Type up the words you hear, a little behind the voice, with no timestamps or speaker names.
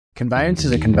Conveyance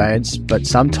is a conveyance, but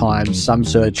sometimes some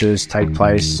searches take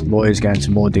place, lawyers go into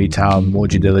more detail, more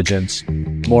due diligence,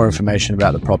 more information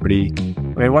about the property.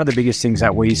 I mean, one of the biggest things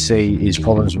that we see is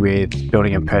problems with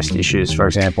building and pest issues, for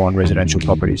example, on residential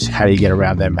properties. How do you get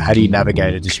around them? How do you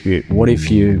navigate a dispute? What if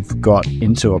you've got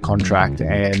into a contract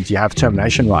and you have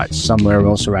termination rights somewhere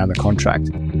else around the contract?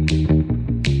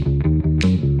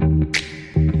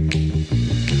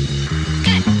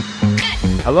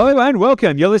 Hello and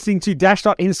welcome. You're listening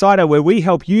to Insider, where we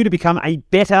help you to become a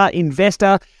better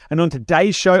investor. And on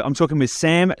today's show, I'm talking with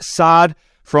Saad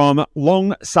from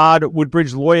Saad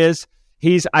Woodbridge Lawyers.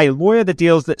 He's a lawyer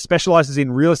that specializes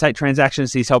in real estate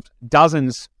transactions. He's helped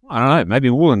dozens,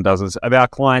 maybe more than dozens of our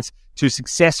clients to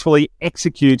successfully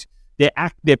execute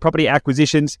their property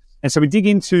acquisitions. And so we dig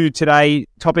into today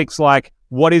topics like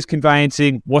what is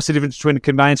conveyancing, what's the difference between a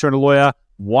conveyancer and a lawyer,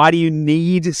 why do you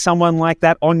need someone like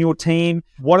that on your team,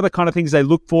 what are the kind of things they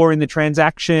look for in the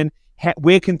transaction,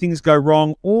 where can things go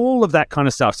wrong, all of that kind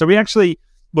of stuff. So we actually,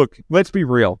 let's be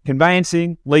real,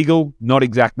 conveyancing, legal, not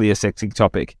exactly a sexy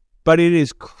topic. But it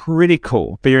is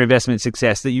critical for your investment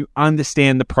success that you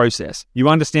understand the process. You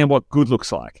understand what good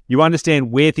looks like. You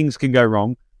understand where things can go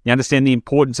wrong. You understand the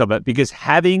importance of it, because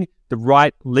having the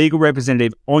right legal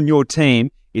representative on your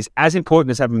team is as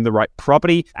important as having the right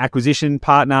property acquisition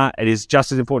partner. It is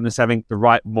just as important as having the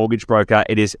right mortgage broker.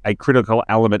 It is a critical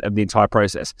element of the entire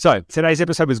process. So today's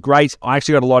episode was great. I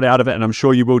actually got a lot out of it, and I'm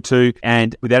sure you will too.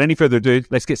 And without any further ado,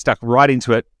 let's get stuck right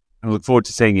into it. And I look forward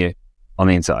to seeing you on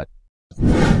the inside.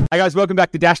 Hey guys, welcome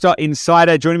back to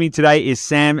Insider. Joining me today is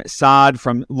Saad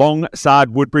from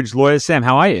Saad Woodbridge Lawyers. Sam,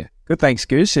 how are you? Good, thanks,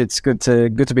 Goose. It's good to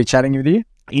be chatting with you.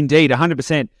 Indeed,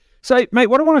 100%. So, mate,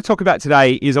 what I want to talk about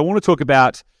today is I want to talk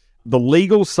about the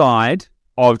legal side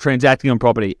of transacting on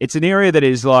property. It's an area that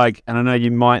is like, and I know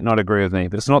you might not agree with me,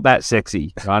 but it's not that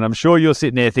sexy, right? I'm sure you're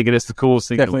sitting there thinking it's the coolest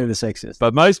thing. Definitely the sexiest.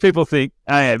 But most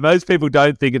people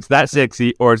don't think it's that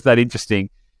sexy or it's that interesting.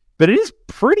 But it is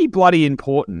pretty bloody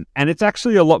important, and it's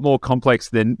actually a lot more complex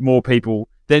than people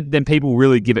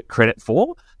really give it credit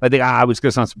for. They think, I was going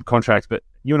to sign some contracts, but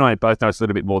you and I both know it's a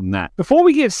little bit more than that. Before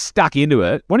we get stuck into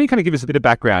it, why don't you kind of give us a bit of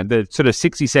background, the sort of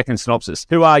 60-second synopsis?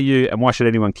 Who are you, and why should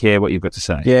anyone care what you've got to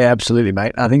say? Yeah, absolutely,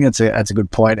 mate. I think that's a good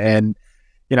point. And,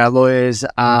 lawyers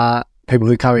are people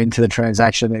who come into the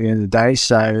transaction at the end of the day.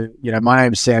 So, my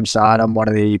name's Sam Saad. I'm one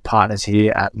of the partners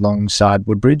here at Saad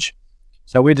Woodbridge.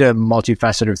 So we do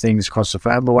multifaceted things across the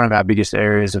firm, but one of our biggest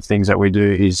areas of things that we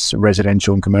do is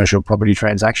residential and commercial property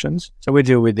transactions. So we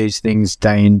deal with these things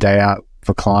day in, day out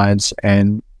for clients,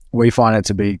 and we find it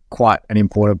to be quite an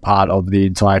important part of the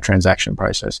entire transaction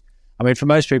process. I mean, for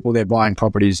most people, they're buying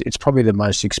properties. It's probably the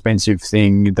most expensive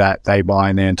thing that they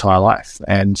buy in their entire life.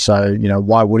 And so,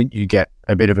 why wouldn't you get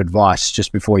a bit of advice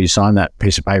just before you sign that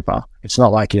piece of paper? It's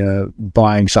not like you're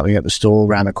buying something at the store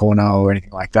around the corner or anything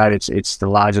like that. It's the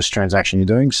largest transaction you're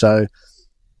doing. So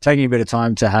taking a bit of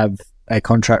time to have a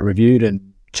contract reviewed and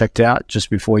checked out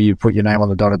just before you put your name on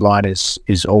the dotted line is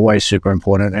always super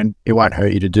important, and it won't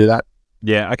hurt you to do that.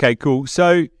 Yeah. Okay, cool.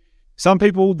 So some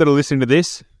people that are listening to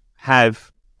this have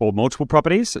bought multiple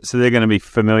properties, so they're going to be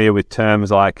familiar with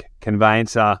terms like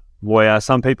conveyancer, lawyer.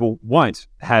 Some people won't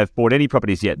have bought any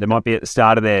properties yet. They might be at the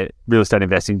start of their real estate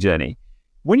investing journey.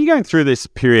 When you're going through this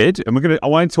period, and I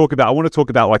want to talk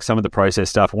about like some of the process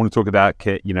stuff. I want to talk about,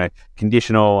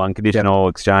 conditional, unconditional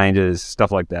exchanges,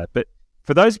 stuff like that. But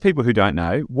for those people who don't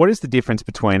know, what is the difference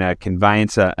between a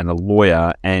conveyancer and a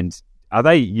lawyer, and are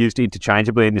they used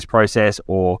interchangeably in this process,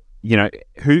 or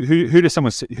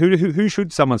who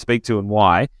should someone speak to and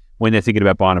why when they're thinking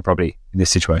about buying a property in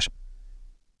this situation?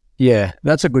 Yeah,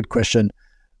 that's a good question.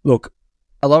 Look,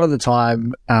 a lot of the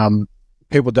time,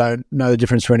 people don't know the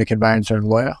difference between a conveyancer and a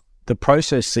lawyer. The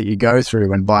process that you go through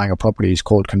when buying a property is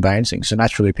called conveyancing. So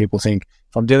naturally, people think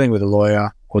if I'm dealing with a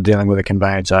lawyer or dealing with a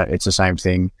conveyancer, it's the same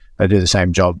thing. They do the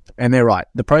same job. And they're right.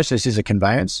 The process is a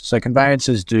conveyance. So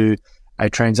conveyancers do a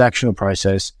transactional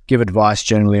process, give advice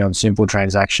generally on simple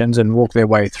transactions, and walk their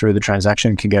way through the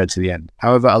transaction, can go to the end.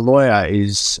 However, a lawyer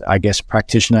is, a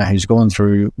practitioner who's gone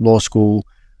through law school,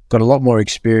 got a lot more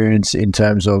experience in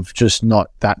terms of just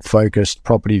not that focused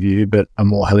property view, but a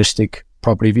more holistic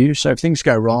property view. So if things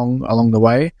go wrong along the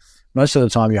way, most of the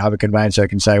time you have a conveyancer who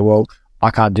can say, well,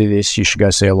 I can't do this, you should go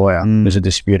see a lawyer. There's a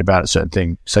dispute about a certain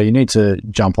thing. So you need to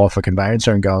jump off a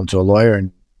conveyancer and go into a lawyer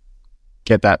and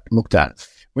get that looked at.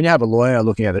 When you have a lawyer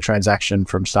looking at the transaction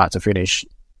from start to finish,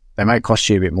 they may cost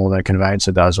you a bit more than a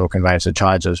conveyancer does or conveyancer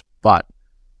charges, but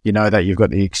you know that you've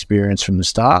got the experience from the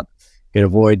start. It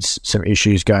avoids some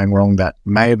issues going wrong that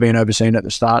may have been overseen at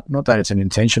the start. Not that it's an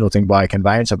intentional thing by a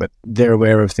conveyancer, but they're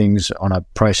aware of things on a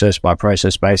process by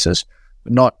process basis,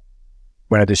 but not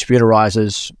when a dispute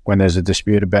arises, when there's a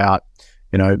dispute about,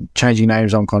 changing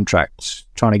names on contracts,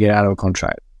 trying to get out of a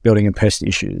contract, building and pest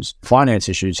issues, finance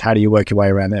issues, how do you work your way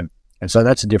around them? And so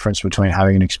that's the difference between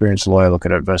having an experienced lawyer look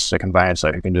at it versus a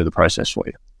conveyancer who can do the process for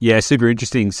you. Yeah, super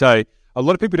interesting. So a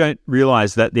lot of people don't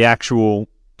realize that the actual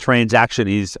transaction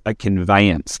is a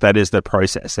conveyance. That is the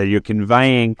process. So you're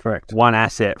conveying one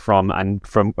asset from an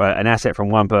asset from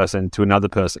one person to another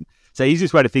person. So the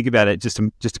easiest way to think about it, just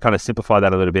to kind of simplify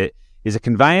that a little bit, is a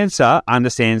conveyancer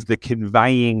understands the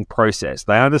conveying process.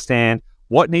 They understand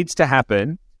what needs to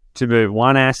happen to move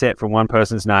one asset from one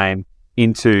person's name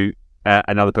into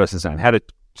another person's name, how to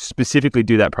specifically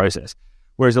do that process.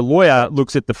 Whereas a lawyer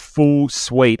looks at the full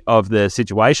suite of the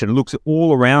situation, looks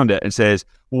all around it and says,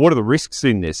 well, what are the risks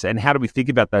in this? And how do we think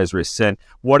about those risks? And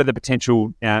what are the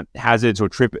potential hazards or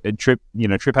trip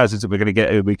hazards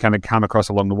that we kind of come across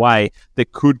along the way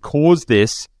that could cause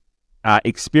this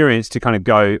experience to kind of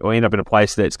go or end up in a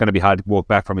place that's going to be hard to walk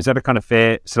back from? Is that a kind of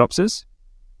fair synopsis?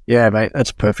 Yeah, mate,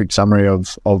 that's a perfect summary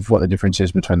of what the difference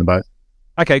is between the both.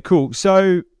 Okay, cool.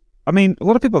 So, a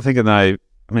lot of people are thinking though,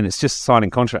 it's just signing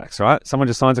contracts, right? Someone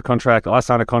just signs a contract, I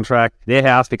sign a contract, their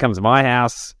house becomes my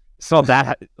house. It's not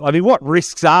that. What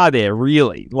risks are there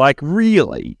really?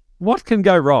 Really? What can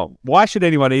go wrong? Why should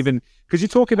anyone even, because you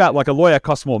talk about a lawyer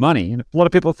costs more money, and a lot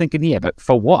of people are thinking, yeah, but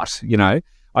for what? Yep.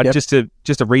 Just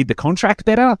to read the contract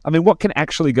better? What can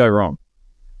actually go wrong?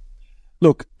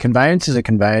 Look, conveyance is a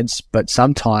conveyance, but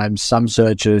sometimes some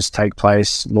searches take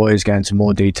place, lawyers go into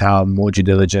more detail, more due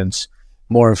diligence,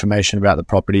 more information about the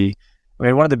property.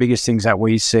 One of the biggest things that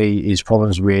we see is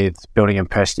problems with building and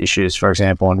pest issues, for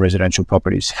example, on residential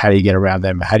properties. How do you get around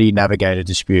them? How do you navigate a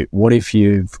dispute? What if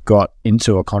you've got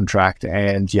into a contract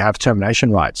and you have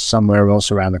termination rights somewhere else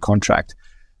around the contract,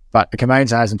 but the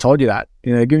conveyancer hasn't told you that?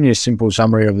 Giving you a simple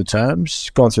summary of the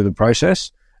terms, gone through the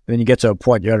process, and then you get to a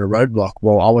point, you're at a roadblock.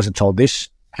 Well, I wasn't told this.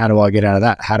 How do I get out of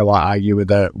that? How do I argue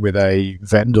with a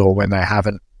vendor when they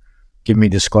haven't given me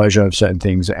disclosure of certain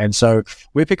things? And so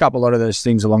we pick up a lot of those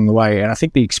things along the way. And I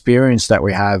think the experience that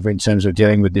we have in terms of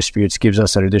dealing with disputes gives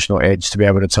us an additional edge to be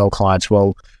able to tell clients,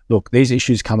 well, look, these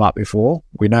issues come up before.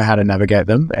 We know how to navigate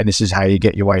them, and this is how you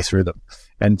get your way through them.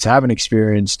 And to have an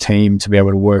experienced team to be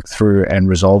able to work through and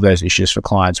resolve those issues for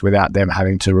clients without them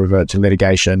having to revert to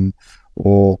litigation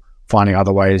or finding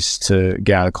other ways to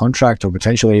get out of the contract, or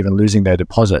potentially even losing their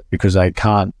deposit because they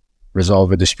can't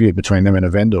resolve a dispute between them and a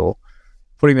vendor,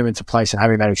 putting them into place and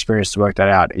having that experience to work that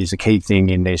out is a key thing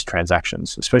in these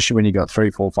transactions, especially when you've got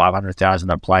 300,000, 400,000,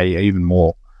 500,000 at play, even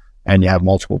more, and you have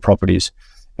multiple properties.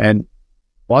 And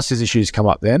whilst these issues come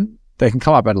up then, they can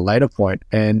come up at a later point,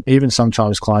 and even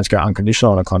sometimes clients go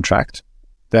unconditional on a contract.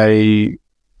 They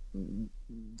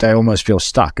almost feel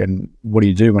stuck. And what do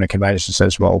you do when a conveyancer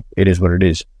says, well, it is what it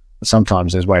is?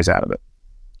 Sometimes there's ways out of it.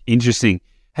 Interesting.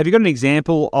 Have you got an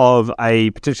example of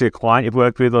potentially a client you've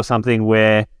worked with or something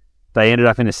where they ended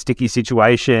up in a sticky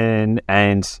situation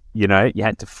and, you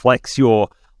had to flex your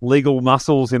legal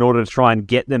muscles in order to try and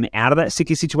get them out of that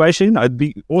sticky situation? I'd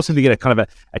be awesome to get a kind of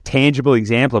a tangible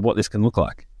example of what this can look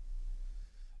like.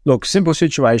 Look, simple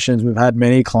situations. We've had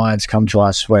many clients come to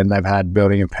us when they've had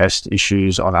building and pest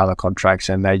issues on other contracts,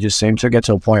 and they just seem to get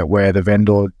to a point where the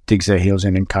vendor digs their heels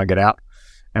in and can't get out.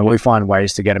 And we find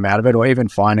ways to get them out of it, or even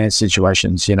finance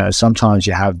situations. Sometimes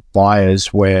you have buyers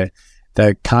where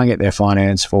they can't get their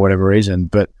finance for whatever reason,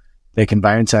 but their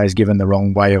conveyancer is given the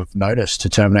wrong way of notice to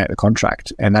terminate the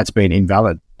contract, and that's been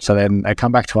invalid. So then they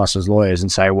come back to us as lawyers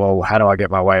and say, well, how do I get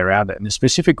my way around it? And the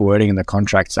specific wording in the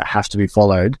contracts that have to be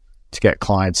followed to get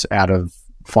clients out of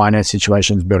finance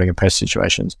situations, building and pest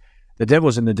situations. The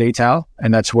devil's in the detail,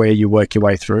 and that's where you work your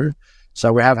way through.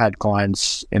 So we have had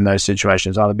clients in those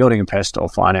situations, either building and pest or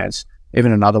finance.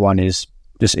 Even another one is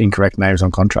just incorrect names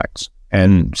on contracts.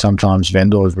 And sometimes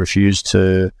vendors refuse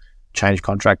to change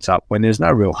contracts up when there's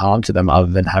no real harm to them other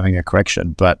than having a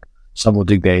correction. But some will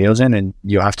dig their heels in, and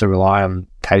you have to rely on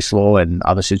case law and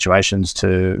other situations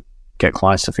to get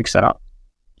clients to fix that up.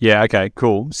 Yeah, okay,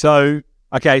 cool. So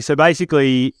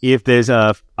basically, if there's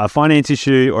a finance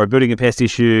issue or a building and pest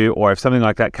issue, or if something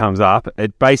like that comes up,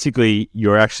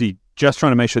 you're actually just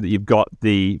trying to make sure that you've got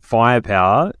the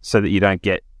firepower so that you don't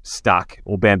get stuck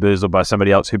or bamboozled by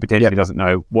somebody else who potentially doesn't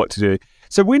know what to do.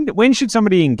 So when should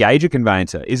somebody engage a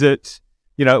conveyancer? Is it,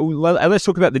 let's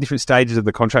talk about the different stages of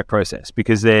the contract process,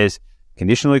 because there's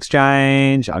conditional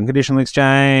exchange, unconditional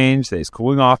exchange, there's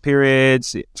cooling off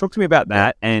periods. Talk to me about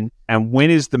that, and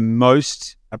when is the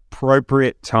most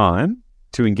appropriate time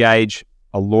to engage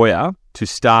a lawyer to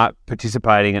start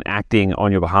participating and acting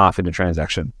on your behalf in a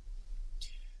transaction?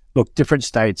 Look, different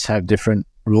states have different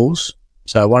rules.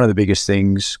 So one of the biggest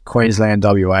things, Queensland,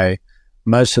 WA,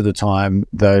 most of the time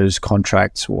those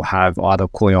contracts will have either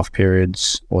cooling off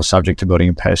periods or subject to building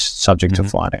and pest, subject to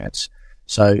finance.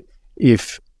 So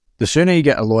if the sooner you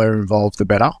get a lawyer involved, the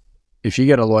better. If you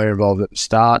get a lawyer involved at the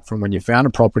start, from when you found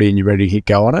a property and you're ready to hit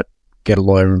go on it, get a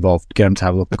lawyer involved, get them to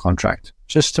have a look at the contract,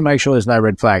 just to make sure there's no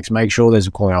red flags, make sure there's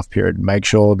a cooling off period, make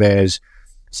sure there's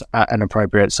an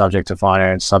appropriate subject to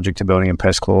finance, subject to building and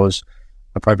pest clause,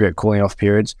 appropriate cooling off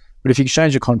periods. But if you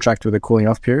exchange a contract with a cooling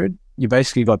off period, you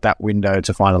basically got that window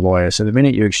to find a lawyer. So the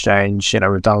minute you exchange,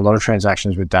 we've done a lot of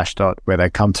transactions with Dashdot where they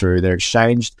come through, they're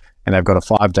exchanged, and they've got a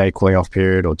 5-day cooling off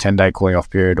period or 10-day cooling off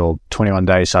period or 21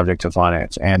 days subject to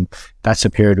finance. And that's a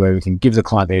period where we can give the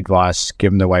client the advice,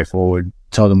 give them the way forward,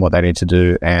 tell them what they need to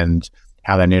do and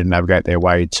how they need to navigate their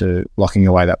way to locking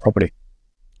away that property.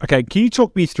 Okay, can you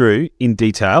talk me through in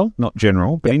detail, not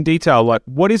general, but in detail, like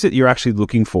what is it you're actually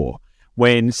looking for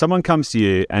when someone comes to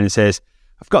you and says,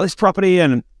 I've got this property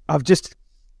and I've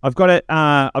got it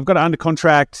under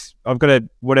contract. I've got a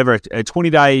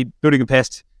 20-day building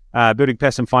pest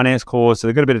and finance clause. So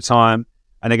they've got a bit of time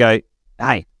and they go,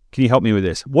 hey, can you help me with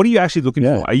this? What are you actually looking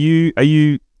for? Are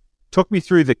you talk me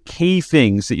through the key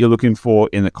things that you're looking for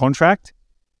in the contract?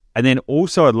 And then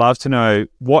also I'd love to know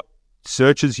what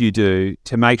searches you do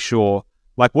to make sure,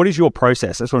 like what is your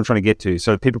process? That's what I'm trying to get to.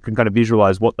 So people can kind of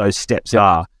visualize what those steps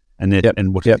are and then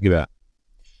and what to think about.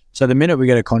 So the minute we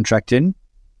get a contract in,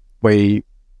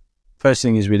 first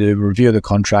thing is we do review the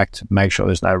contract, make sure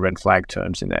there's no red flag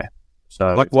terms in there.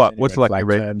 So like what? What's like the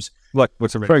red terms? Like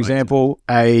what's a red For flag example,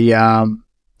 a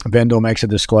vendor makes a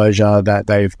disclosure that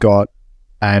they've got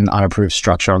an unapproved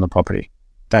structure on the property.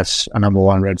 That's a number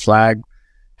one red flag.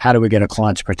 How do we get a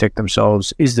client to protect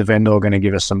themselves? Is the vendor going to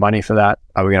give us some money for that?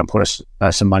 Are we going to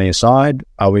put some money aside?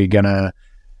 Are we going to,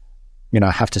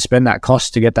 have to spend that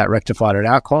cost to get that rectified at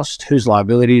our cost? Whose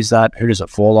liability is that? Who does it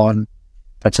fall on?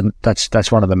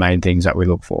 That's one of the main things that we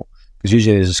look for, because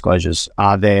usually there's disclosures.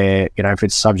 Are there, if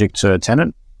it's subject to a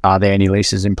tenant, are there any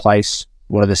leases in place?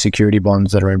 What are the security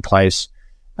bonds that are in place?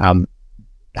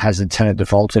 Has the tenant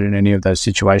defaulted in any of those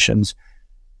situations?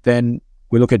 Then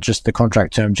we look at just the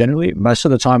contract term generally. Most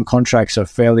of the time, contracts are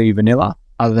fairly vanilla,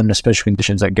 other than the special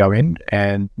conditions that go in.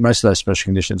 And most of those special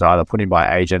conditions are either put in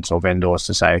by agents or vendors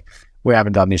to say, we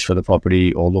haven't done this for the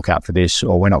property, or look out for this,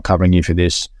 or we're not covering you for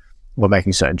this. We're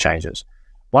making certain changes.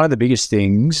 One of the biggest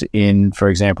things in, for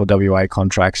example, WA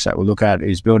contracts that we'll look at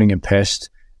is building and pest.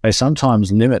 They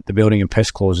sometimes limit the building and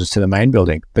pest clauses to the main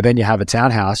building, but then you have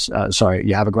a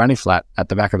you have a granny flat at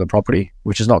the back of the property,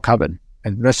 which is not covered.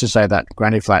 And let's just say that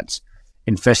granny flat's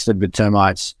infested with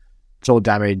termites, it's all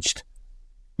damaged.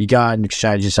 You go and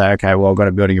exchange, you say, okay, well, I've got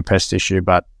a building and pest issue,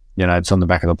 but it's on the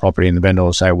back of the property, and the vendor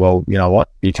will say, well, you know what,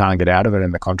 you can't get out of it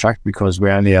in the contract because we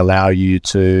only allow you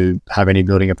to have any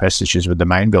building and pest issues with the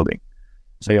main building.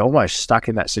 So you're almost stuck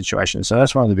in that situation. So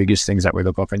that's one of the biggest things that we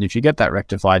look for. And if you get that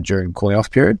rectified during cooling off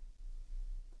period,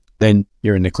 then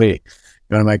you're in the clear. You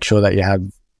want to make sure that you have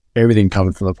everything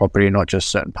covered from the property, not just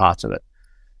certain parts of it.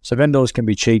 So vendors can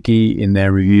be cheeky in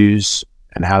their reviews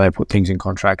and how they put things in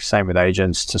contracts. Same with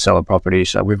agents to sell a property.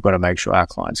 So we've got to make sure our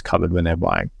client's covered when they're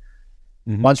buying.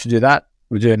 Mm-hmm. Once we do that,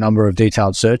 we do a number of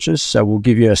detailed searches. So we'll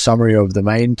give you a summary of the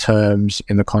main terms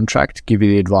in the contract, give you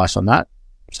the advice on that.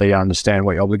 So you understand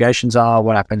what your obligations are,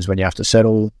 what happens when you have to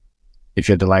settle, if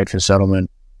you're delayed for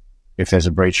settlement, if there's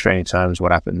a breach for any terms,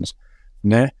 what happens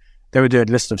from there. Then we do a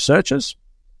list of searches.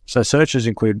 So searches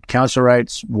include council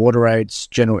rates, water rates,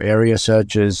 general area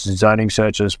searches, zoning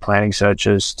searches, planning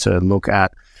searches to look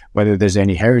at whether there's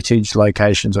any heritage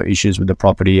locations or issues with the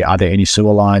property. Are there any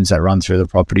sewer lines that run through the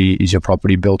property? Is your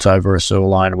property built over a sewer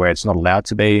line where it's not allowed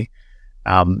to be?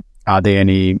 Are there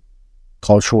any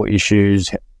cultural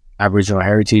issues, Aboriginal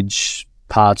heritage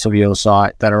parts of your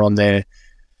site that are on there?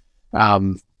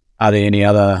 Are there any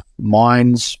other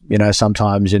mines?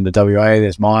 Sometimes in the WA,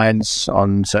 there's mines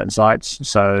on certain sites.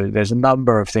 So there's a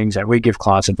number of things that we give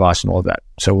clients advice on all of that.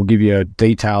 So we'll give you a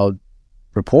detailed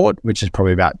report, which is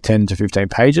probably about 10 to 15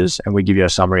 pages, and we give you a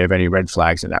summary of any red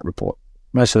flags in that report.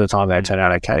 Most of the time they turn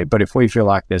out okay, but if we feel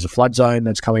like there's a flood zone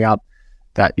that's coming up,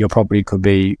 that your property could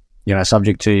be,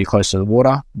 subject to close to the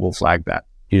water, we'll flag that.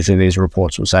 Usually these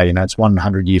reports will say, it's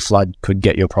 100-year flood could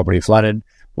get your property flooded,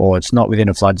 or it's not within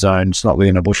a flood zone, it's not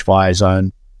within a bushfire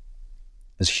zone.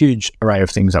 There's a huge array of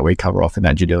things that we cover off in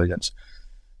that due diligence.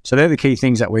 So they're the key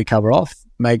things that we cover off.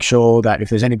 Make sure that if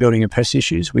there's any building and pest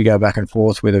issues, we go back and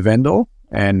forth with a vendor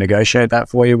and negotiate that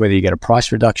for you, whether you get a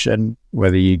price reduction,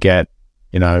 whether you get,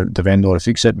 the vendor to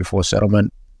fix it before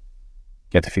settlement,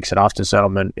 get to fix it after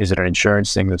settlement. Is it an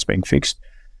insurance thing that's being fixed?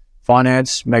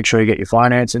 Finance, make sure you get your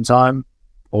finance in time.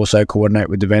 Also coordinate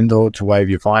with the vendor to waive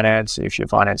your finance if your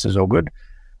finance is all good.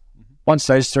 Once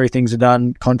those three things are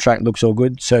done, contract looks all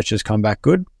good, searches come back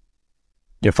good,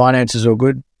 your finances all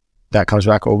good, that comes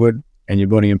back all good, and your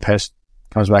building and pest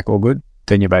comes back all good,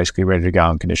 then you're basically ready to go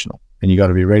unconditional. And you got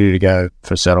to be ready to go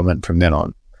for settlement from then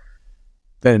on.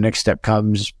 Then the next step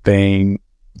comes being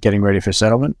getting ready for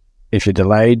settlement. If you're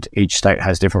delayed, each state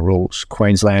has different rules.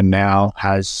 Queensland now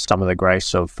has some of the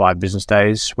grace of 5 business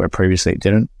days, where previously it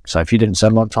didn't. So if you didn't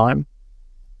settle on time,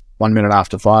 1 minute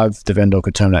after 5, the vendor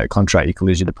could terminate the contract, you could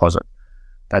lose your deposit.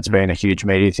 That's been a huge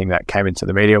media thing that came into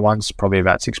the media once, probably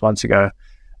about 6 months ago.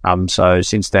 So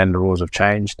since then, the rules have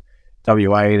changed.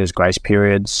 WA, there's grace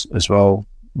periods as well,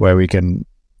 where we can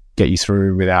get you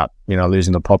through without,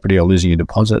 losing the property or losing your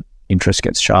deposit. Interest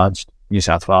gets charged. New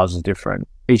South Wales is different.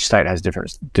 Each state has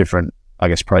different,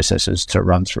 processes to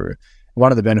run through.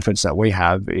 One of the benefits that we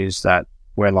have is that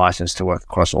we're licensed to work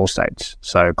across all states.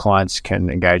 So clients can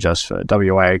engage us for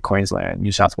WA, Queensland,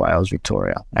 New South Wales,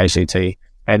 Victoria, ACT.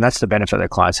 And that's the benefit that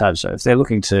clients have. So if they're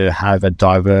looking to have a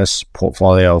diverse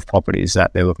portfolio of properties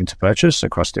that they're looking to purchase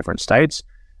across different states,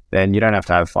 then you don't have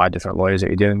to have 5 different lawyers that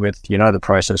you're dealing with. You know the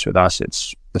process with us.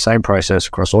 It's the same process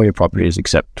across all your properties,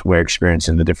 except we're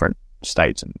experiencing the different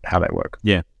states and how they work.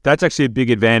 Yeah, that's actually a big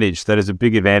advantage. That is a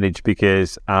big advantage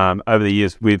because over the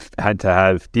years, we've had to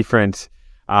have different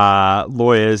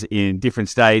lawyers in different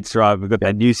states, right? We've got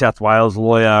the New South Wales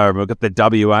lawyer, and we've got the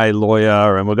WA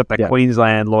lawyer, and we've got the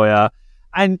Queensland lawyer.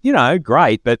 And,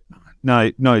 great, but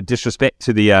no disrespect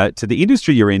to the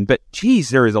industry you're in, but geez,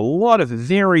 there is a lot of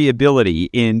variability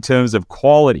in terms of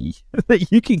quality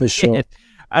that you can get. Sure.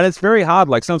 And it's very hard.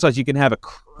 Like sometimes you can have a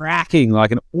cracking,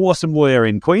 like an awesome lawyer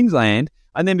in Queensland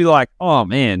and then be like, oh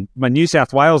man, my New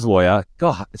South Wales lawyer,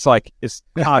 God, it's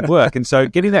hard work. And so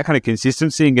getting that kind of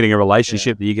consistency and getting a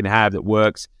relationship that you can have that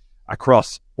works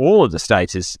across all of the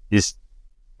states is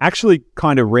actually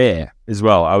kind of rare as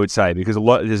well, I would say, because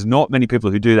there's not many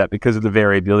people who do that because of the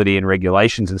variability and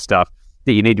regulations and stuff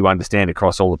that you need to understand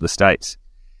across all of the states.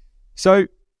 So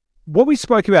what we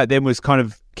spoke about then was kind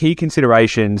of key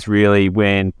considerations really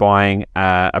when buying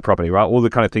a property, right? All the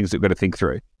kind of things that we've got to think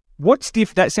through.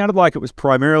 That sounded like it was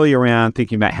primarily around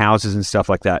thinking about houses and stuff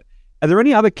like that. Are there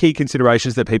any other key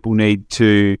considerations that people need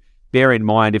to bear in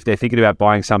mind if they're thinking about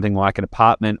buying something like an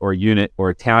apartment or a unit or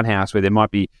a townhouse where there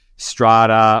might be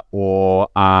strata or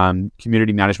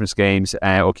community management schemes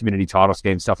or community title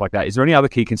schemes, stuff like that? Is there any other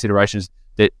key considerations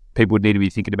that people would need to be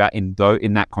thinking about in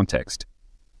that context?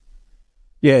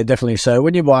 Yeah, definitely. So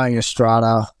when you're buying a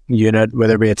strata unit,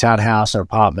 whether it be a townhouse or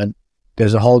apartment,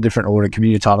 there's a whole different order,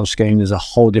 community title scheme. There's a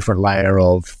whole different layer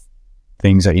of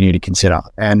things that you need to consider.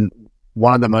 And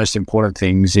one of the most important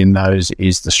things in those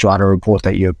is the strata report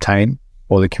that you obtain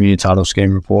or the community title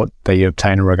scheme report that you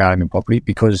obtain regarding the property,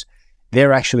 because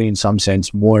they're actually in some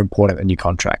sense more important than your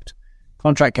contract.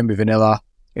 Contract can be vanilla.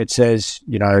 It says,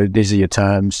 these are your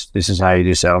terms, this is how you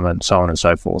do settlement, so on and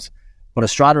so forth. But a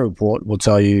strata report will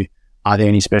tell you, are there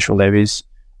any special levies?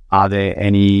 Are there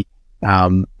any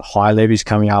high levies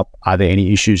coming up? Are there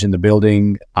any issues in the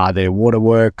building? Are there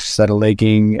waterworks that are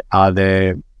leaking? Are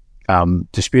there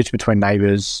disputes between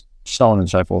neighbours? So on and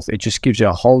so forth. It just gives you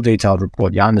a whole detailed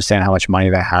report. You understand how much money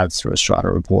they have through a strata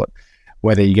report,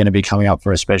 whether you're going to be coming up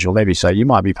for a special levy. So you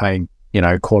might be paying,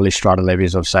 quarterly strata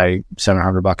levies of say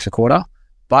 $700 a quarter,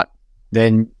 but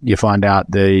then you find out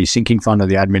the sinking fund or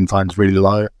the admin fund's really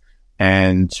low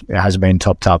and it hasn't been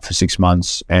topped up for 6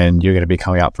 months and you're going to be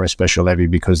coming up for a special levy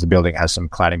because the building has some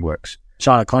cladding works.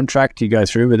 Sign a contract, you go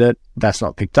through with it, that's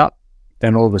not picked up.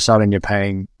 Then all of a sudden you're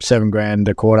paying $7,000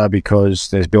 a quarter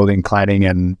because there's building cladding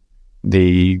and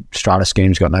the strata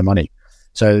scheme's got no money.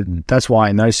 So that's why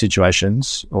in those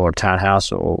situations, or a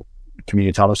townhouse or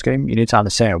community title scheme, you need to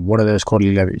understand what are those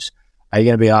quarterly levies. Are you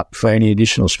going to be up for any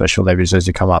additional special levies as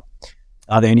they come up?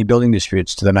 Are there any building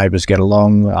disputes? Do the neighbours get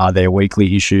along? Are there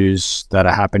weekly issues that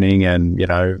are happening and,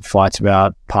 fights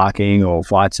about parking or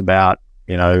fights about,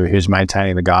 who's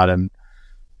maintaining the garden,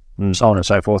 and so on and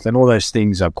so forth. And all those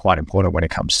things are quite important when it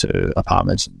comes to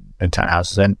apartments and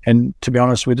townhouses. And to be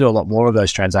honest, we do a lot more of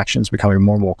those transactions, becoming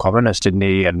more and more common as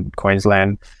Sydney and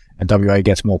Queensland and WA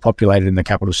gets more populated in the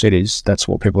capital cities. That's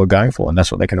what people are going for and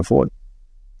that's what they can afford.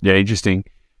 Yeah, interesting.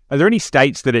 Are there any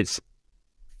states that it's,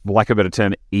 for lack of a better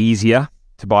term, easier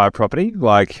to buy a property?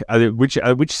 Like, which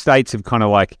states have kind of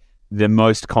like the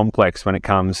most complex when it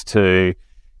comes to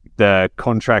the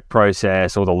contract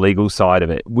process or the legal side of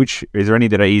it? Is there any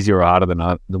that are easier or harder than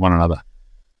one another?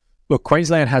 Look,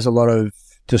 Queensland has a lot of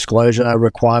disclosure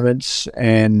requirements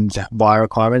and buyer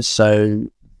requirements. So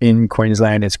in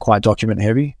Queensland, it's quite document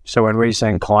heavy. So when we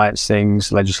send clients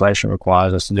things, legislation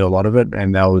requires us to do a lot of it,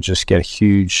 and they'll just get a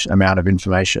huge amount of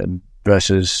information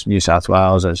versus New South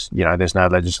Wales, as you know, there's no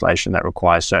legislation that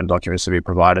requires certain documents to be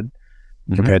provided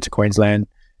compared to Queensland.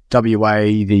 WA,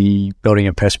 the building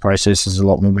and pest process is a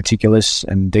lot more meticulous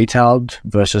and detailed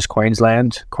versus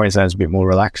Queensland. Queensland's a bit more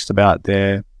relaxed about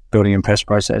their building and pest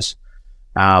process.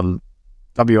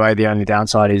 WA, the only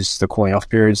downside is the cooling off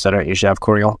periods. They don't usually have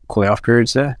cooling off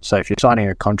periods there. So if you're signing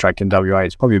a contract in WA,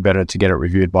 it's probably better to get it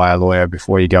reviewed by a lawyer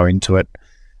before you go into it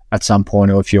at some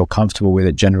point, or if you're comfortable with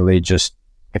it, generally just,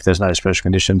 if there's no special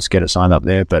conditions, get it signed up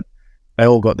there. But they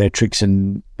all got their tricks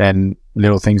and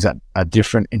little things that are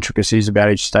different intricacies about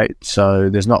each state. So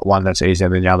there's not one that's easier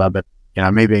than the other. But, you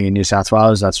know, me being in New South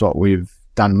Wales, that's what we've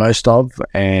done most of.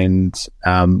 And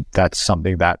that's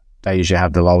something that they usually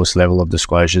have the lowest level of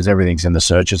disclosures. Everything's in the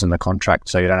searches and the contract,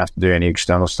 so you don't have to do any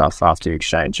external stuff after you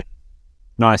exchange.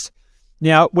 Nice.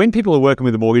 Now, when people are working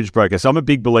with a mortgage broker, so I'm a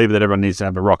big believer that everyone needs to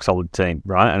have a rock-solid team,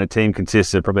 right? And a team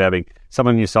consists of probably having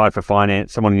someone on your side for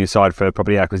finance, someone on your side for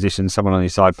property acquisition, someone on your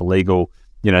side for legal.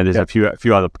 You know, there's a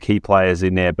few other key players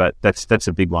in there, but that's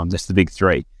a big one. That's the big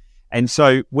three. And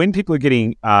so when people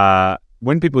are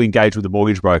when people engage with a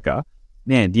mortgage broker,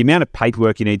 man, the amount of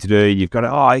paperwork you need to do, you've got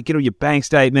to get all your bank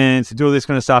statements, do all this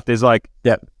kind of stuff. There's like,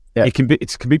 it can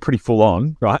be pretty full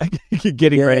on, right? You're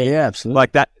getting ready. Yeah, absolutely.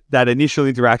 Like that initial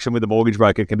interaction with the mortgage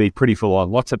broker can be pretty full on.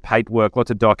 Lots of paperwork,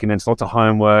 lots of documents, lots of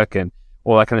homework, and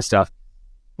all that kind of stuff.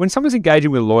 When someone's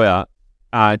engaging with a lawyer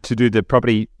to do the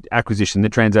property acquisition, the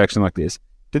transaction like this,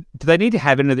 do they need to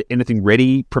have anything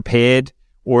ready, prepared,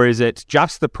 or is it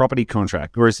just the property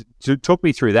contract? Or talk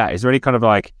me through that. Is there any kind of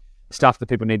like stuff that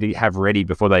people need to have ready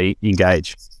before they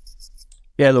engage?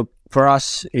 Yeah, look, for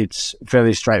us, it's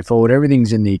fairly straightforward.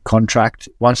 Everything's in the contract.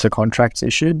 Once the contract's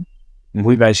issued,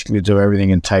 we basically do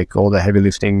everything and take all the heavy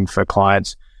lifting for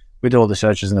clients. We do all the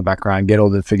searches in the background, get all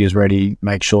the figures ready,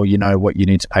 make sure you know what you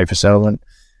need to pay for settlement,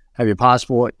 have your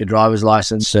passport, your driver's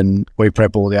license, and we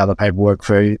prep all the other paperwork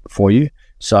for you.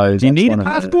 So do you need a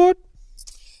passport?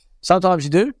 Sometimes you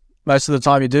do. Most of the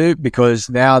time you do, because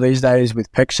now these days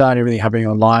with PEXA and everything happening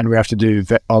online, we have to do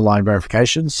online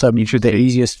verifications. So the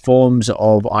easiest forms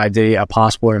of ID are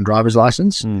passport and driver's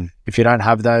license. If you don't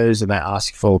have those, then they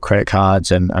ask for credit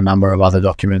cards and a number of other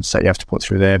documents that you have to put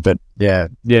through there. But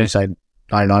you say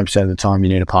 99% of the time you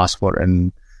need a passport,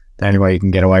 and the only way you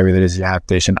can get away with it is you have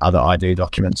decent other ID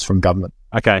documents from government.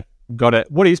 Okay. Got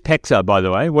it. What is PEXA, by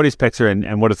the way? What is PEXA,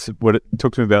 and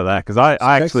talk to me about that? Because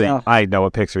I know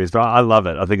what PEXA is, but I love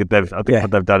it. I think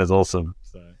what they've done is awesome.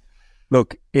 So.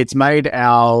 Look, it's made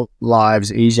our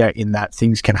lives easier in that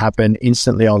things can happen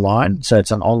instantly online. So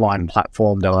it's an online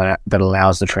platform that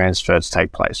allows the transfer to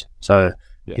take place. So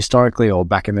historically, or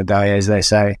back in the day, as they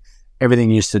say,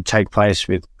 everything used to take place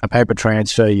with a paper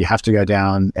transfer. You have to go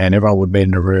down and everyone would be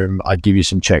in a room. I'd give you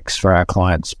some checks for our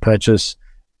client's purchase.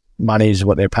 Money is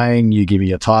what they're paying. You give me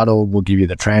your title, we'll give you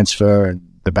the transfer, and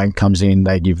the bank comes in,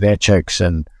 they give their checks,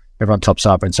 and everyone tops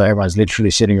up. And so everyone's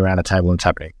literally sitting around a table and it's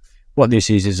happening. What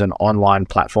this is an online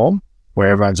platform where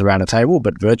everyone's around a table,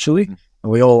 but virtually.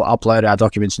 And we all upload our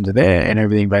documents into there, and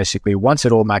everything basically, once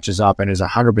it all matches up and is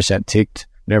 100% ticked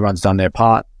and everyone's done their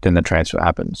part, then the transfer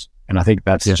happens. And I think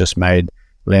that's just made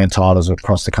land titles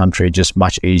across the country just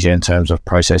much easier in terms of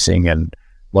processing and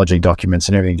lodging documents,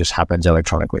 and everything just happens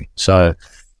electronically. So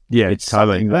yeah, it's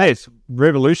totally. It's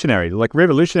revolutionary. Like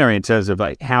revolutionary in terms of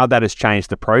like how that has changed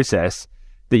the process,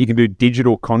 that you can do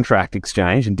digital contract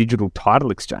exchange and digital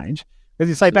title exchange. As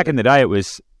you say, back in the day, it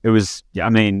was. I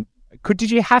mean,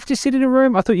 did you have to sit in a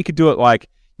room? I thought you could do it like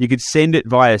you could send it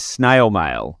via snail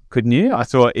mail, couldn't you? I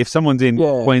thought if someone's in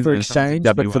Queensland for exchange,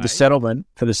 but for the settlement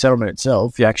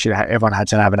itself, you actually everyone had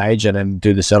to have an agent and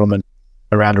do the settlement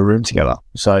around a room together.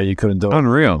 So you couldn't do it.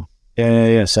 Unreal.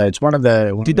 Yeah. So it's one of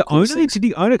the. Did the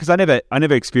owner? Because I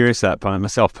never experienced that by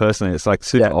myself personally. It's like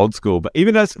super old school, but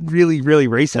even though it's really, really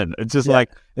recent, it's just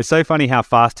like it's so funny how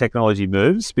fast technology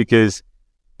moves. Because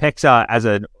PEXA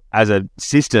as a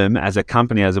system, as a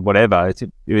company, as a whatever,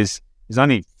 it was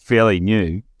only fairly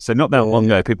new. So not that long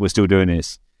ago, people were still doing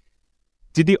this.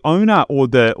 Did the owner or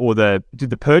did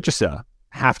the purchaser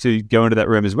have to go into that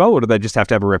room as well, or do they just have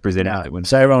to have a representative? No.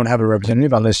 So everyone have a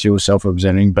representative unless you're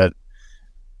self-representing, but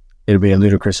it'll be a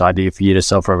ludicrous idea for you to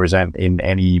self-represent in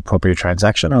any property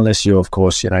transaction, unless you, of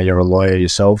course, you're a lawyer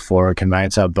yourself or a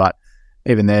conveyancer. But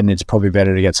even then, it's probably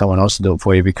better to get someone else to do it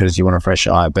for you because you want a fresh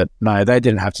eye. But no, they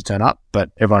didn't have to turn up. But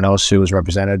everyone else who was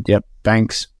represented,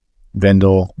 banks,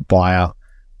 vendor, buyer,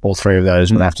 all three of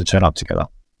those would have to turn up together.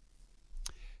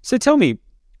 So tell me,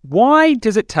 why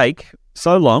does it take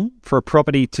so long for a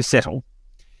property to settle?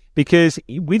 Because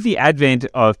with the advent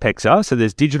of PEXA, so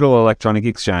there's digital electronic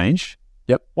exchange.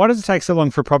 Yep. Why does it take so long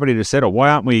for a property to settle?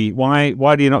 Why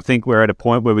do you not think we're at a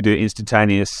point where we do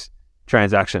instantaneous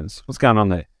transactions? What's going on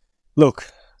there?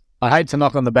 Look, I hate to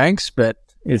knock on the banks, but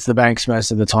it's the banks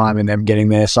most of the time in them getting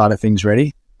their side of things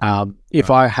ready. If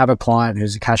I have a client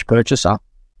who's a cash purchaser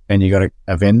and you got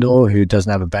a vendor who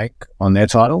doesn't have a bank on their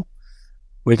title,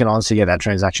 we can honestly get that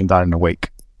transaction done in a week.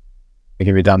 It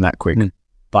can be done that quick.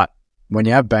 But when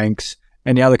you have banks,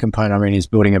 and the other component, I mean, is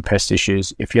building and pest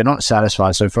issues. If you're not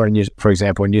satisfied, so for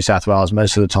example, in New South Wales,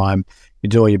 most of the time you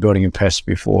do all your building and pests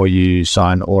before you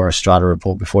sign, or a strata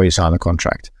report before you sign the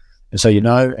contract. And so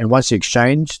and once you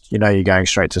exchanged, you're going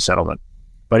straight to settlement.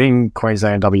 But in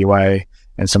Queensland, WA,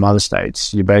 and some other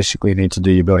states, you basically need to do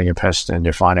your building and pest and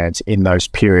your finance in those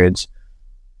periods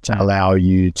to allow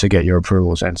you to get your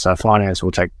approvals. And so finance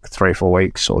will take 3-4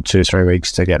 weeks or 2-3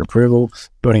 weeks to get approval.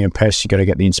 Building and pests, you got to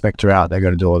get the inspector out. They got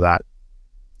to do all that,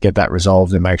 get that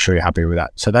resolved and make sure you're happy with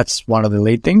that. So that's one of the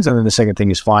lead things. And then the second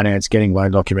thing is finance, getting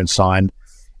loan documents signed,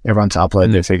 everyone to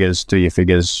upload their figures, do your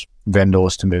figures,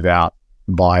 vendors to move out,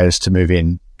 buyers to move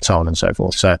in, so on and so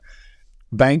forth. So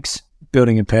banks,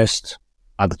 building and pest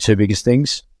are the two biggest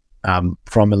things.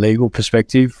 From a legal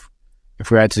perspective, if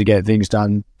we had to get things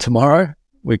done tomorrow,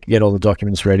 we could get all the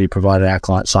documents ready, provided our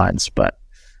client signs. But,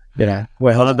 we're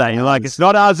I love that. You're like, it's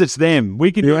not us, it's them.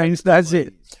 We can do it. That's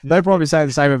it. They'll probably say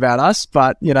the same about us,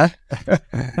 but,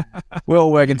 we're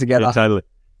all working together. Yeah, totally.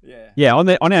 Yeah.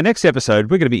 On our next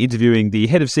episode, we're going to be interviewing the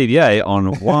head of CDA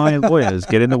on why lawyers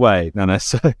get in the way.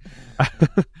 So,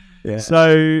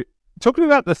 So, talking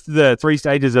about the three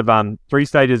stages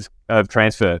of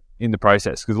transfer in the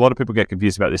process, because a lot of people get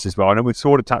confused about this as well. I know we've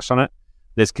sort of touched on it.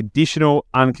 There's conditional,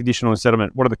 unconditional, and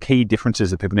settlement. What are the key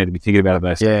differences that people need to be thinking about of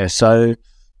those? Yeah, so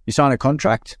you sign a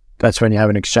contract. That's when you have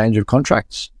an exchange of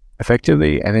contracts,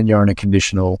 effectively, and then you're on a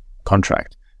conditional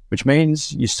contract, which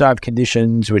means you still have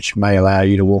conditions which may allow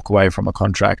you to walk away from a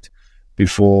contract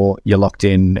before you're locked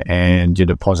in and your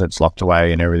deposit's locked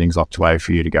away and everything's locked away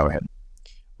for you to go ahead.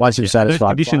 Once you've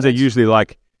satisfied, those conditions are usually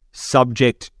like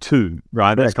subject to,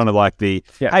 right? Correct. That's kind of like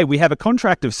hey, we have a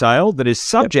contract of sale that is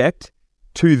subject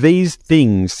to these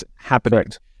things happening,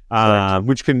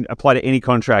 which can apply to any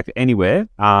contract anywhere.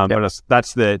 But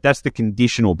that's the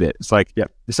conditional bit. It's like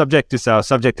the subject to sale,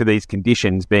 subject to these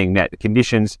conditions being met. The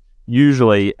conditions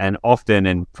usually and often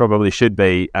and probably should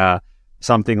be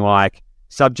something like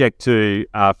subject to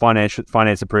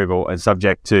finance approval and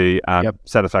subject to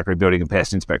satisfactory building and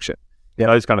pest inspection.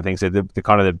 Those kind of things are the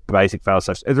kind of the basic fail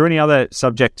safes. Are there any other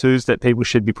subject tos that people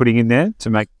should be putting in there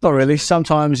to make? Not really.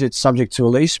 Sometimes it's subject to a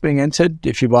lease being entered.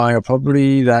 If you're buying a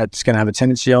property that's going to have a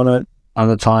tenancy on it.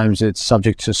 Other times it's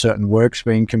subject to certain works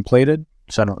being completed.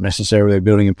 So not necessarily a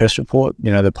building and pest report.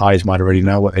 The parties might already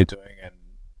know what they're doing and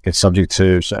it's subject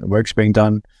to certain works being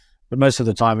done. But most of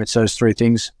the time it's those three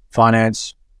things: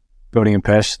 finance, building and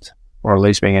pest, or a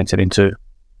lease being entered into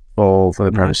for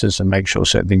the premises, and make sure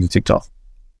certain things are ticked off.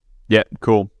 Yeah,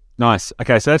 cool. Nice.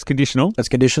 Okay, so that's conditional. That's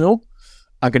conditional.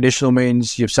 Unconditional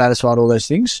means you've satisfied all those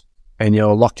things and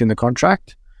you're locked in the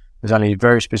contract. There's only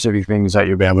very specific things that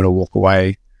you'll be able to walk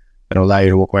away, that will allow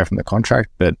you to walk away from the contract,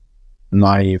 but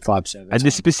 95% of the time.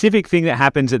 The specific thing that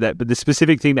happens at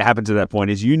that point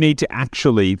is you need to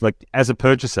actually, like as a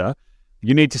purchaser,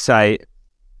 you need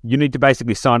to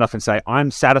basically sign off and say, I'm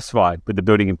satisfied with the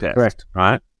building and pest. Correct.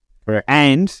 Right? Correct.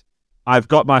 And I've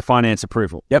got my finance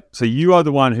approval. Yep. So you are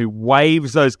the one who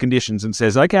waives those conditions and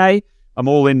says, okay, I'm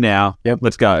all in now. Yep.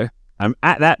 Let's go.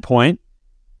 At that point,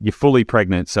 you're fully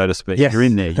pregnant, so to speak. Yes, you're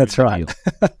in there. That's right.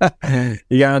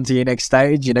 You go on to your next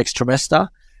stage, your next trimester,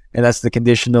 and that's the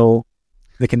conditional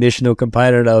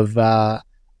component of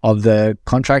the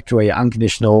contract, where you're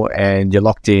unconditional and you're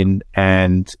locked in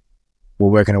and we're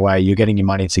working away. You're getting your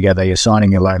money together. You're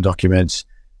signing your loan documents,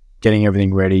 getting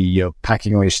everything ready, you're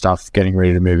packing all your stuff, getting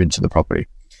ready to move into the property.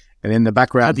 And then the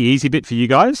background... Is that the easy bit for you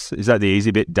guys? Is that the easy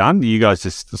bit done? You guys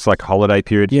just like holiday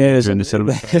period during the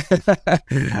settlement?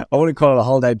 I wouldn't call it a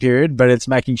holiday period, but it's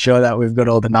making sure that we've got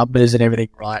all the numbers and everything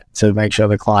right to make sure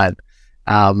the client,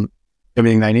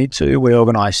 everything they need to. We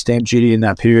organise stamp duty in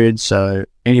that period. So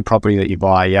any property that you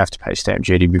buy, you have to pay stamp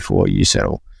duty before you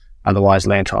settle. Otherwise,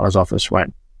 Land Titles Office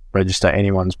won't register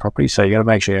anyone's property. So you got to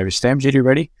make sure you have your stamp duty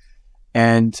ready.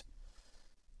 And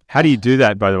how do you do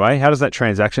that, by the way? How does that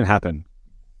transaction happen?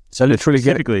 So literally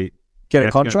get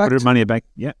a contract, put money in a bank,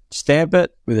 stamp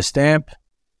it with a stamp,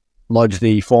 lodge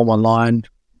the form online,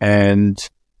 and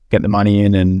get the money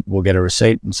in, and we'll get a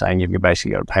receipt and saying you've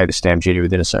basically got to pay the stamp duty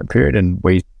within a certain period, and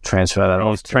we transfer that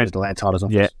off to the Land Titles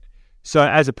Office. Yeah. So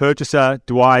as a purchaser,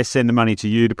 do I send the money to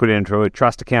you to put it into a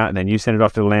trust account, and then you send it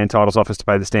off to the Land Titles Office to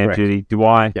pay the stamp duty? Do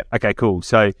I? Yep. Okay, cool.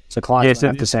 So clients don't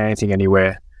have to say anything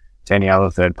anywhere to any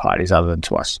other third parties other than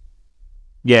to us.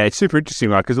 Yeah, it's super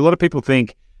interesting, right? Because a lot of people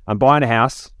think, I'm buying a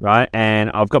house, right? And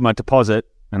I've got my deposit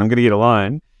and I'm going to get a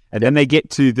loan. And then they get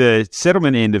to the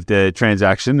settlement end of the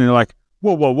transaction and they're like,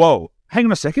 whoa, hang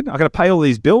on a second. I got to pay all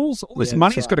these bills. All this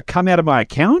money has got to come out of my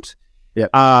account. Yep.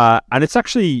 And it's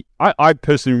actually, I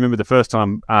personally remember the first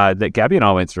time that Gabby and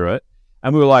I went through it,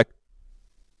 and we were like,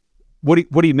 what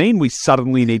do you mean we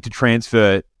suddenly need to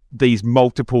transfer these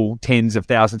multiple tens of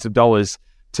thousands of dollars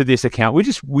to this account?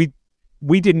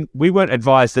 We weren't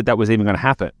advised that was even going to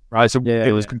happen, right? So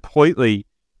it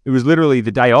was literally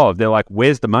the day of. They're like,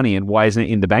 where's the money and why isn't it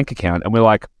in the bank account? And we're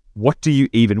like, what are you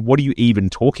even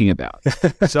talking about?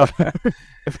 So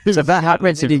if that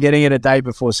happens and you're getting it a day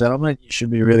before settlement, you should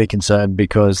be really concerned,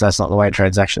 because that's not the way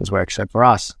transactions work. So for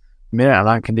us, minute and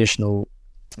unconditional,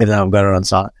 even though I've got it on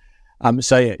site.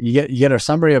 So yeah, you get a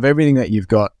summary of everything that you've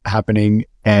got happening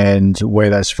and where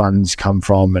those funds come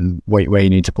from and where you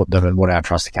need to put them and what our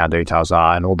trust account details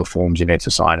are and all the forms you need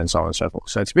to sign and so on and so forth.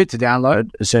 So it's a bit to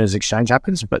download as soon as exchange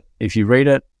happens, but if you read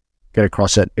it, get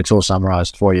across it, it's all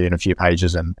summarized for you in a few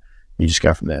pages and you just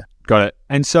go from there. Got it.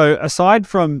 And so aside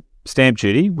from stamp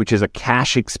duty, which is a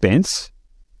cash expense,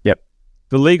 yep,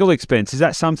 the legal expense, is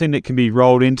that something that can be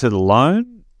rolled into the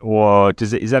loan, or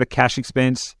is that a cash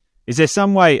expense? Is there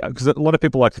some way, because a lot of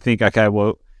people like to think, okay,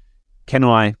 well, what can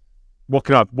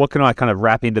I kind of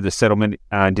wrap into the settlement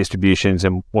distributions,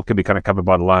 and what can be kind of covered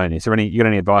by the loan? Is there you got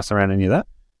any advice around any of that?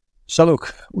 So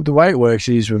look, the way it works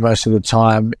is, with most of the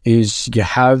time, is you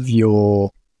have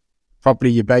your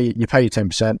property, you pay your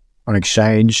 10% on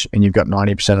exchange, and you've got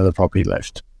 90% of the property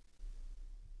left.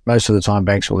 Most of the time,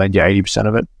 banks will lend you 80%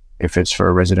 of it. If it's for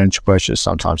a residential purchase,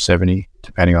 sometimes 70,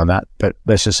 depending on that. But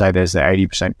let's just say there's the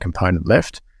 80% component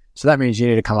left. So that means you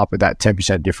need to come up with that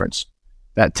 10% difference.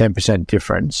 That 10%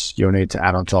 difference, you'll need to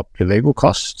add on top your legal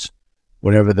costs,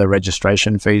 whatever the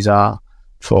registration fees are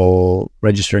for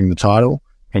registering the title,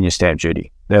 and your stamp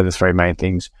duty. They're the three main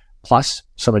things, plus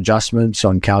some adjustments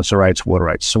on council rates, water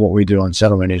rates. So what we do on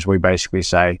settlement is we basically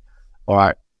say, all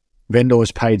right,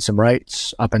 vendors paid some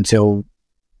rates up until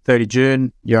 30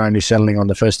 June, you're only settling on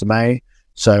the 1st of May.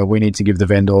 So we need to give the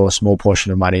vendor a small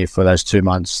portion of money for those 2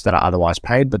 months that are otherwise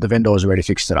paid, but the vendor has already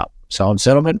fixed it up. So on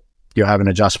settlement, you'll have an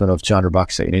adjustment of $200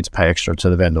 that you need to pay extra to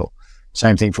the vendor.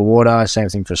 Same thing for water, same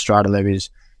thing for strata levies.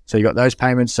 So you got those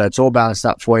payments, so it's all balanced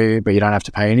up for you, but you don't have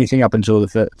to pay anything up until the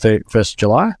 1st of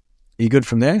July. You're good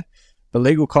from there. The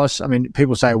legal costs, I mean,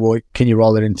 people say, well, can you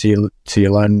roll it into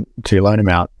your loan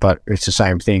amount? But it's the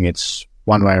same thing. It's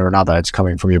one way or another, it's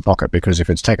coming from your pocket, because if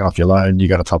it's taken off your loan, you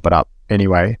got to top it up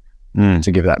anyway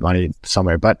to give that money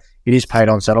somewhere. But it is paid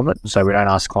on settlement, so we don't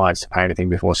ask clients to pay anything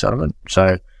before settlement.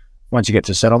 So once you get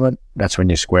to settlement, that's when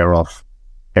you square off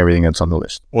everything that's on the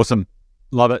list. Awesome.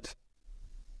 Love it.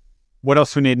 What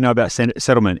else we need to know about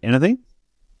settlement? Anything?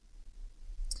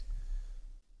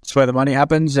 It's where the money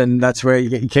happens, and that's where you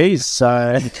get your keys.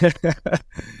 So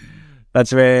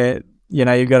that's where,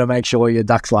 you've got to make sure your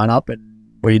ducks line up, and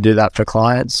we do that for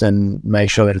clients and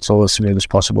make sure that it's all as smooth as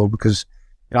possible, because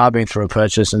I've been through a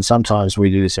purchase, and sometimes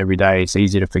we do this every day. It's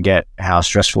easy to forget how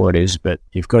stressful it is, but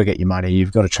you've got to get your money.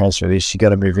 You've got to transfer this. You've got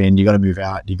to move in. You've got to move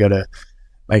out. You've got to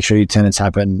make sure your tenants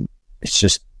happen. It's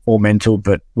just all mental,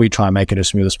 but we try and make it as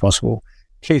smooth as possible.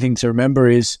 Key thing to remember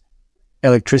is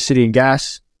electricity and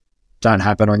gas don't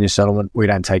happen on your settlement. We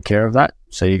don't take care of that.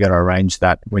 So you got to arrange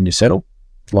that when you settle.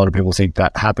 A lot of people think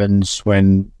that happens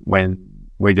when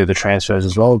we do the transfers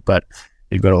as well, but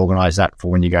you've got to organize that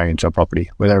for when you're going into a property,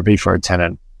 whether it be for a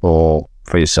tenant or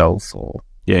for yourself or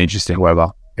interesting. Whoever.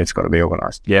 It's got to be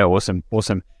organized. Yeah, awesome.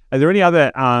 Are there any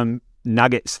other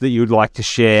nuggets that you would like to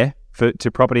share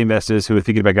to property investors who are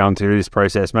thinking about going through this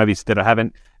process, maybe that I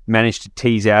haven't managed to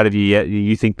tease out of you yet,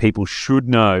 you think people should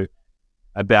know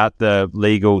about the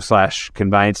legal /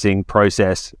 conveyancing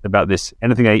process about this?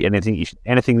 Anything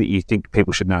that you think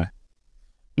people should know?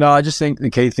 No, I just think the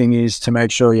key thing is to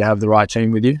make sure you have the right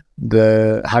team with you.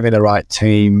 Having the right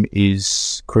team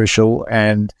is crucial.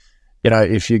 And,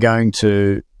 if you're going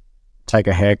to take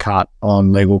a haircut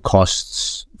on legal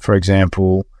costs, for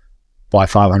example, by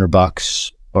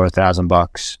 $500 or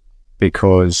 $1,000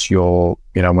 because you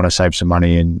want to save some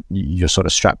money and you're sort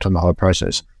of strapped on the whole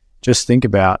process, just think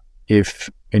about if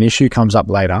an issue comes up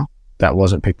later that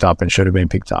wasn't picked up and should have been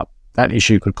picked up. That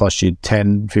issue could cost you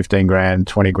 10, 15 grand,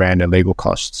 20 grand in legal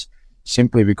costs,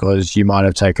 simply because you might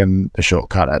have taken the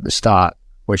shortcut at the start,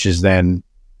 which is then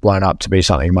blown up to be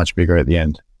something much bigger at the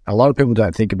end. A lot of people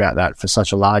don't think about that for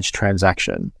such a large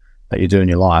transaction that you do in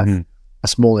your life. A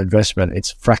small investment,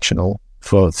 it's fractional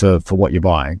for what you're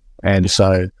buying. And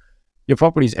so your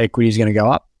property's equity is going to go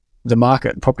up. The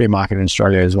property market in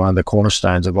Australia is one of the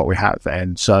cornerstones of what we have.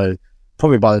 And so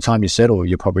probably by the time you settle,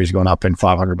 your property's gone up in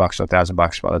 $500 or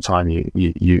 $1,000 by the time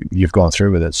you've gone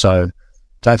through with it. So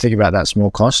don't think about that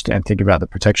small cost, and think about the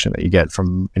protection that you get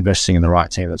from investing in the right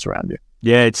team that's around you.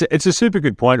 Yeah, it's a super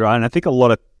good point, right? And I think a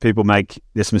lot of people make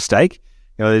this mistake.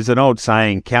 You know, there's an old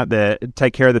saying,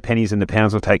 take care of the pennies and the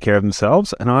pounds will take care of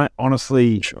themselves. And I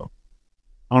honestly,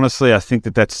 I think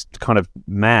that's kind of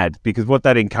mad, because what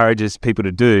that encourages people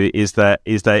to do is that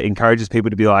encourages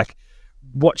people to be like,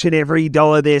 watching every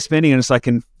dollar they're spending, and it's like,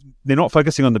 and they're not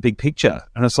focusing on the big picture.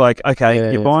 And it's like,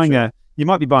 okay, you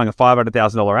might be buying a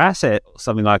 $500,000 asset or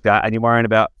something like that, and you're worrying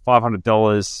about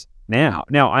 $500 now.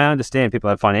 Now, I understand people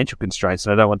have financial constraints,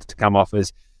 and I don't want it to come off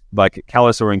as like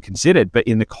callous or inconsiderate, but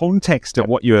in the context of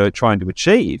what you're trying to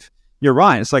achieve, you're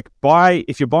right. It's like,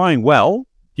 if you're buying well,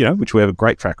 you know, which we have a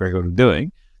great track record of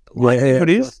doing, it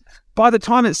is, by the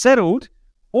time it's settled,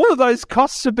 all of those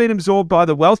costs have been absorbed by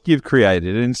the wealth you've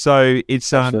created. And so it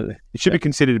should be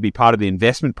considered to be part of the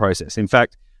investment process. In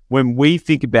fact, when we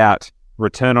think about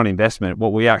return on investment,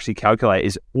 what we actually calculate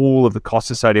is all of the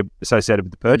costs associated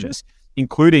with the purchase,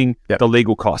 including the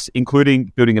legal costs,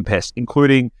 including building a pest,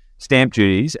 including stamp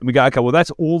duties. And we go, okay, well,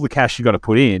 that's all the cash you got to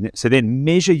put in. So then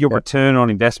measure your return on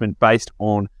investment based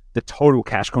on the total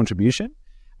cash contribution.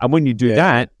 And when you do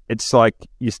that, it's like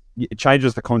it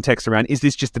changes the context around, is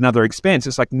this just another expense?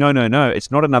 It's like, no, it's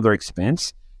not another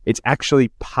expense. It's actually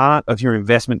part of your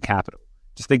investment capital.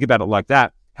 Just think about it like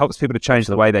that. Helps people to change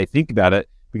the way they think about it,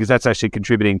 because that's actually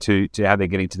contributing to how they're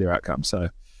getting to their outcome. So,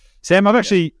 Sam, I've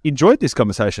actually enjoyed this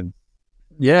conversation.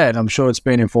 Yeah, and I'm sure it's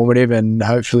been informative, and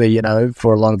hopefully, you know,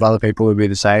 for a lot of other people, it'll be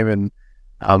the same. And,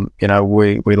 you know,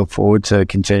 we look forward to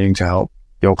continuing to help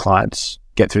your clients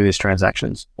get through these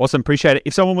transactions. Awesome. Appreciate it.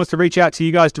 If someone wants to reach out to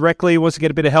you guys directly, wants to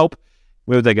get a bit of help,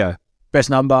 where would they go? Best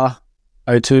number,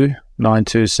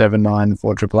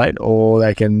 02-9279-4888, or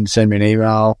they can send me an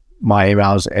email. My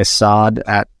email is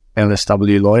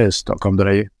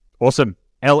saad@lswlawyers.com.au. Awesome.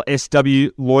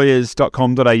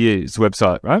 lswlawyers.com.au is the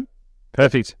website, right?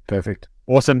 Perfect. Perfect.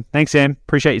 Awesome. Thanks, Sam.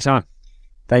 Appreciate your time.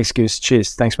 Thanks, Goose.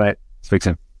 Cheers. Thanks, mate. Speak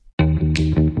soon.